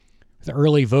With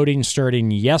early voting starting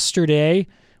yesterday,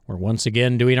 we're once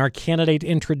again doing our candidate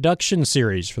introduction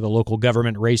series for the local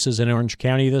government races in Orange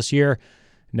County this year.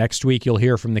 Next week, you'll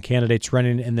hear from the candidates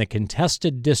running in the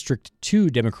contested District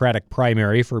 2 Democratic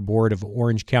primary for Board of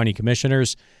Orange County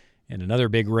Commissioners and another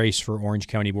big race for Orange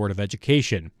County Board of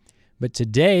Education. But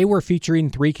today, we're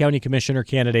featuring 3 county commissioner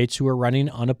candidates who are running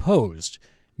unopposed,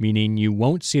 meaning you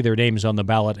won't see their names on the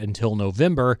ballot until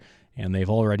November, and they've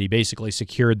already basically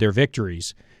secured their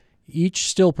victories. Each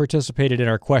still participated in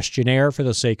our questionnaire for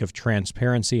the sake of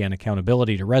transparency and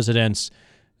accountability to residents,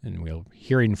 and we're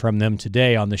hearing from them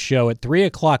today on the show. At 3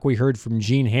 o'clock, we heard from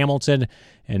Gene Hamilton,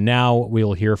 and now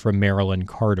we'll hear from Marilyn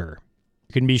Carter.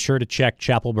 You can be sure to check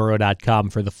chapelboro.com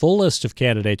for the full list of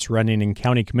candidates running in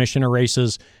county commissioner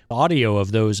races, audio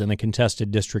of those in the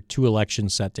contested District 2 election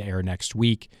set to air next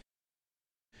week.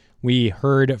 We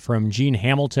heard from Gene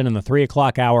Hamilton in the 3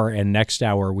 o'clock hour, and next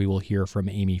hour we will hear from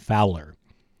Amy Fowler.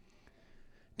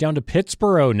 Down to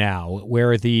Pittsboro now,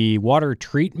 where the water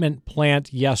treatment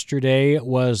plant yesterday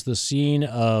was the scene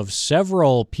of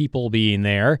several people being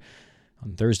there.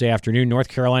 On Thursday afternoon, North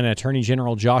Carolina Attorney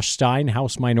General Josh Stein,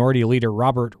 House Minority Leader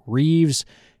Robert Reeves,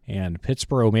 and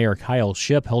Pittsboro Mayor Kyle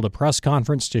Shipp held a press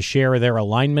conference to share their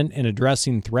alignment in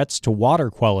addressing threats to water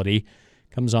quality.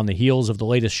 Comes on the heels of the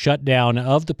latest shutdown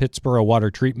of the Pittsboro water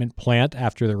treatment plant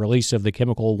after the release of the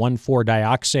chemical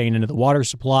 1,4-dioxane into the water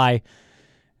supply.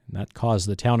 That caused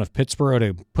the town of Pittsboro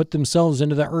to put themselves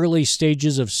into the early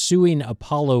stages of suing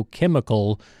Apollo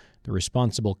Chemical, the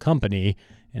responsible company,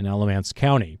 in Alamance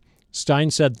County.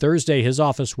 Stein said Thursday his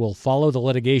office will follow the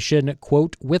litigation,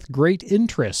 quote, with great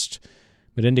interest,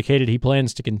 but indicated he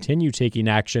plans to continue taking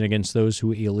action against those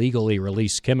who illegally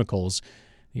release chemicals.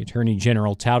 The Attorney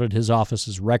General touted his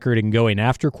office's record in going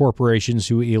after corporations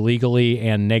who illegally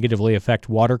and negatively affect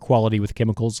water quality with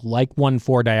chemicals like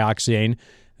 1,4-dioxane,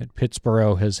 that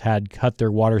Pittsboro has had cut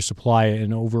their water supply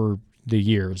in over the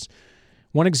years.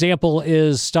 One example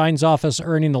is Stein's office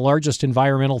earning the largest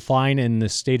environmental fine in the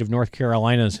state of North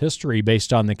Carolina's history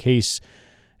based on the case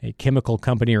a chemical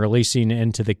company releasing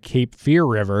into the Cape Fear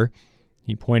River.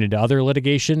 He pointed to other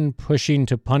litigation pushing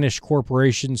to punish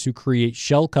corporations who create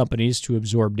shell companies to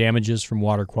absorb damages from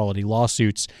water quality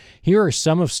lawsuits. Here are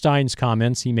some of Stein's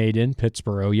comments he made in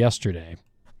Pittsboro yesterday.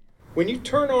 When you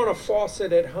turn on a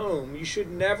faucet at home, you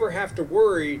should never have to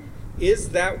worry, is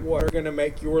that water going to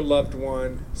make your loved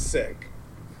one sick?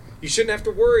 You shouldn't have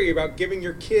to worry about giving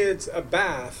your kids a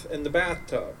bath in the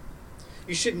bathtub.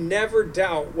 You should never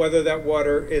doubt whether that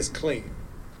water is clean.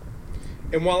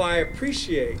 And while I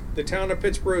appreciate the town of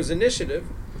Pittsboro's initiative,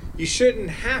 you shouldn't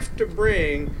have to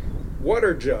bring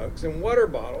water jugs and water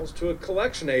bottles to a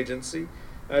collection agency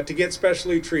to get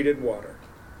specially treated water.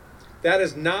 That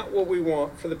is not what we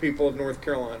want for the people of North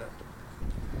Carolina.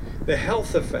 The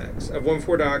health effects of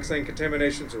 1,4-dioxane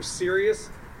contaminations are serious,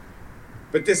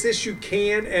 but this issue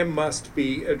can and must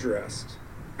be addressed.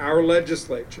 Our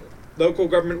legislature, local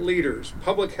government leaders,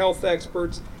 public health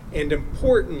experts, and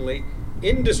importantly,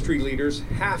 industry leaders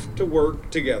have to work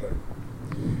together.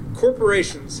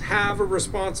 Corporations have a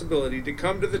responsibility to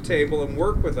come to the table and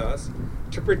work with us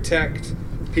to protect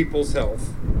people's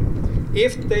health.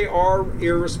 If they are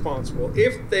irresponsible,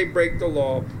 if they break the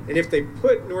law, and if they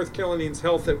put North Carolinians'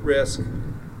 health at risk,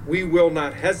 we will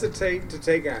not hesitate to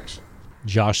take action.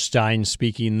 Josh Stein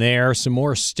speaking there. Some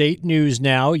more state news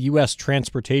now. U.S.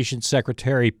 Transportation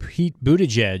Secretary Pete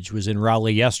Buttigieg was in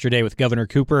Raleigh yesterday with Governor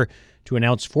Cooper to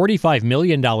announce $45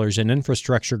 million in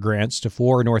infrastructure grants to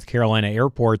 4 North Carolina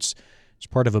airports. It's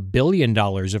part of $1 billion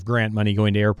of grant money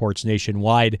going to airports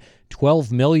nationwide.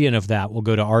 $12 million of that will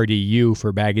go to RDU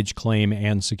for baggage claim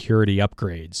and security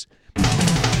upgrades.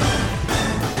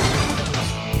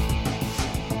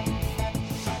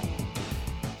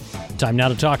 Time now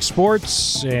to talk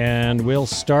sports, and we'll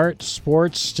start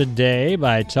sports today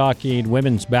by talking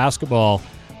women's basketball.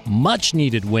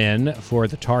 Much-needed win for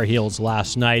the Tar Heels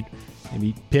last night. They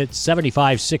beat Pitt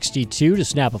 75-62 to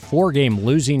snap a 4-game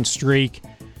losing streak.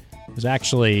 It was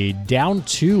actually down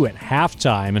 2 at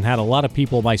halftime and had a lot of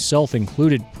people, myself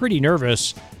included, pretty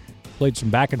nervous. Played some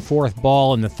back-and-forth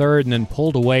ball in the third and then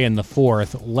pulled away in the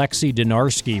fourth. Lexi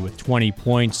Donarski with 20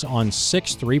 points on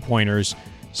 6 three-pointers.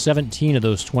 17 of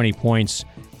those 20 points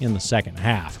in the second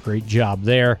half. Great job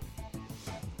there.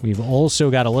 We've also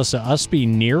got Alyssa Usby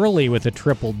nearly with a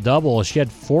triple-double. She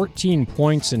had 14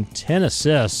 points and 10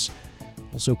 assists.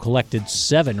 Also collected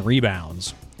 7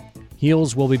 rebounds.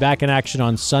 Heels will be back in action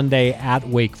on Sunday at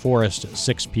Wake Forest at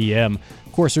 6 p.m.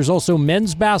 Of course, there's also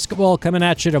men's basketball coming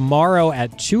at you tomorrow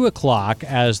at 2 o'clock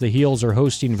as the Heels are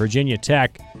hosting Virginia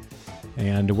Tech.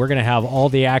 And we're going to have all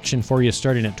the action for you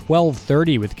starting at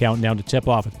 12:30 with Countdown to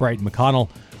Tip-Off with Brighton McConnell.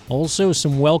 Also,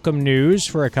 some welcome news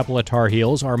for a couple of Tar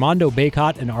Heels. Armando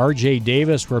Bacot and R.J.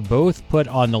 Davis were both put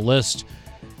on the list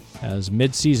as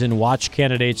midseason watch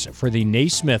candidates for the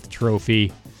Naismith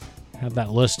Trophy. Have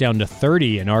that list down to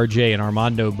 30, and R.J. and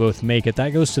Armando both make it.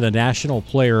 That goes to the National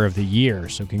Player of the Year,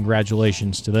 so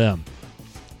congratulations to them.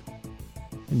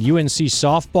 And UNC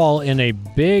softball in a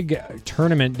big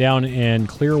tournament down in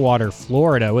Clearwater,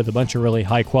 Florida, with a bunch of really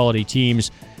high-quality teams.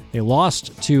 They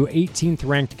lost to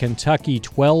 18th-ranked Kentucky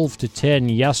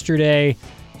 12-10 yesterday.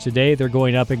 Today they're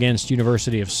going up against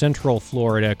University of Central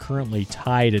Florida, currently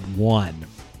tied at 1.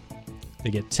 They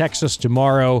get Texas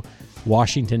tomorrow,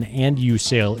 Washington and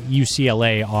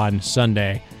UCLA on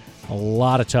Sunday. A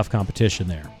lot of tough competition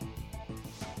there.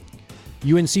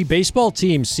 UNC baseball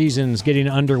team season's getting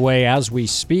underway as we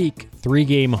speak.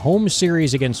 3-game home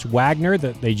series against Wagner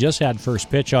that they just had first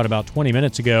pitch on about 20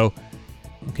 minutes ago.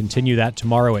 We'll continue that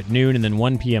tomorrow at noon and then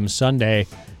 1 p.m. Sunday.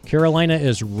 Carolina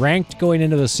is ranked going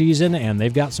into the season, and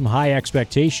they've got some high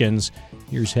expectations.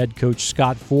 Here's head coach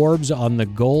Scott Forbes on the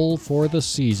goal for the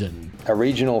season. A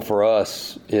regional for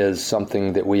us is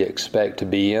something that we expect to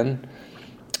be in.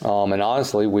 And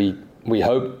honestly, we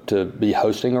hope to be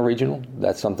hosting a regional.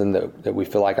 That's something that we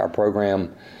feel like our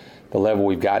program, the level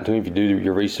we've gotten to, if you do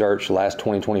your research, the last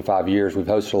 20, 25 years, we've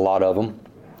hosted a lot of them.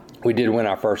 We did win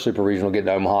our first super regional, getting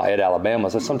to Omaha at Alabama,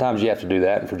 so sometimes you have to do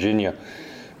that. And Virginia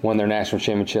won their national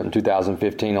championship in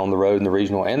 2015 on the road in the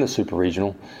regional and the super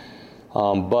regional.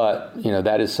 But,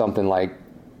 that is something like,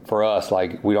 for us,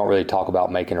 like, we don't really talk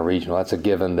about making a regional. That's a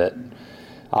given that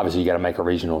obviously you got to make a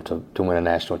regional to win a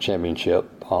national championship.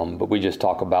 But we just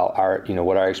talk about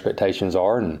what our expectations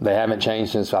are, and they haven't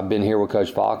changed since I've been here with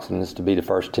Coach Fox, and it's to be the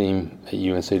first team at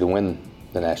UNC to win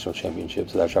the national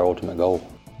championship. So that's our ultimate goal.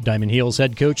 Diamond Heels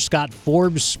head coach Scott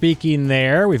Forbes speaking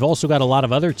there. We've also got a lot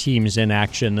of other teams in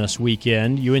action this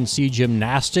weekend. UNC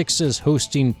Gymnastics is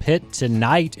hosting Pitt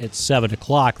tonight at 7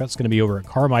 o'clock. That's going to be over at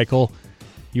Carmichael.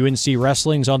 UNC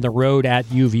Wrestling's on the road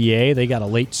at UVA. They got a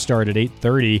late start at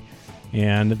 8:30.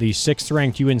 And the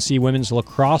 6th-ranked UNC women's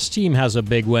lacrosse team has a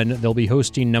big win. They'll be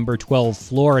hosting number 12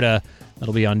 Florida.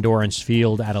 That'll be on Dorrance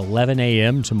Field at 11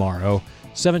 a.m. tomorrow.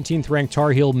 17th-ranked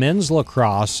Tar Heel men's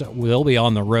lacrosse will be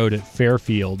on the road at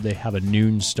Fairfield. They have a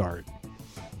noon start.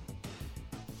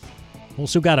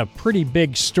 Also got a pretty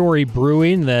big story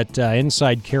brewing that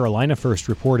Inside Carolina first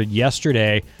reported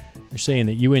yesterday. They're saying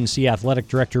that UNC Athletic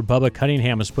Director Bubba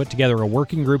Cunningham has put together a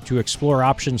working group to explore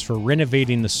options for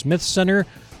renovating the Smith Center.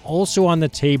 Also on the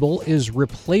table is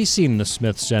replacing the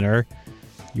Smith Center.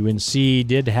 UNC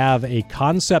did have a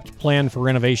concept plan for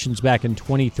renovations back in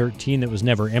 2013 that was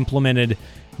never implemented.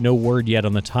 No word yet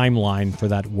on the timeline for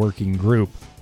that working group.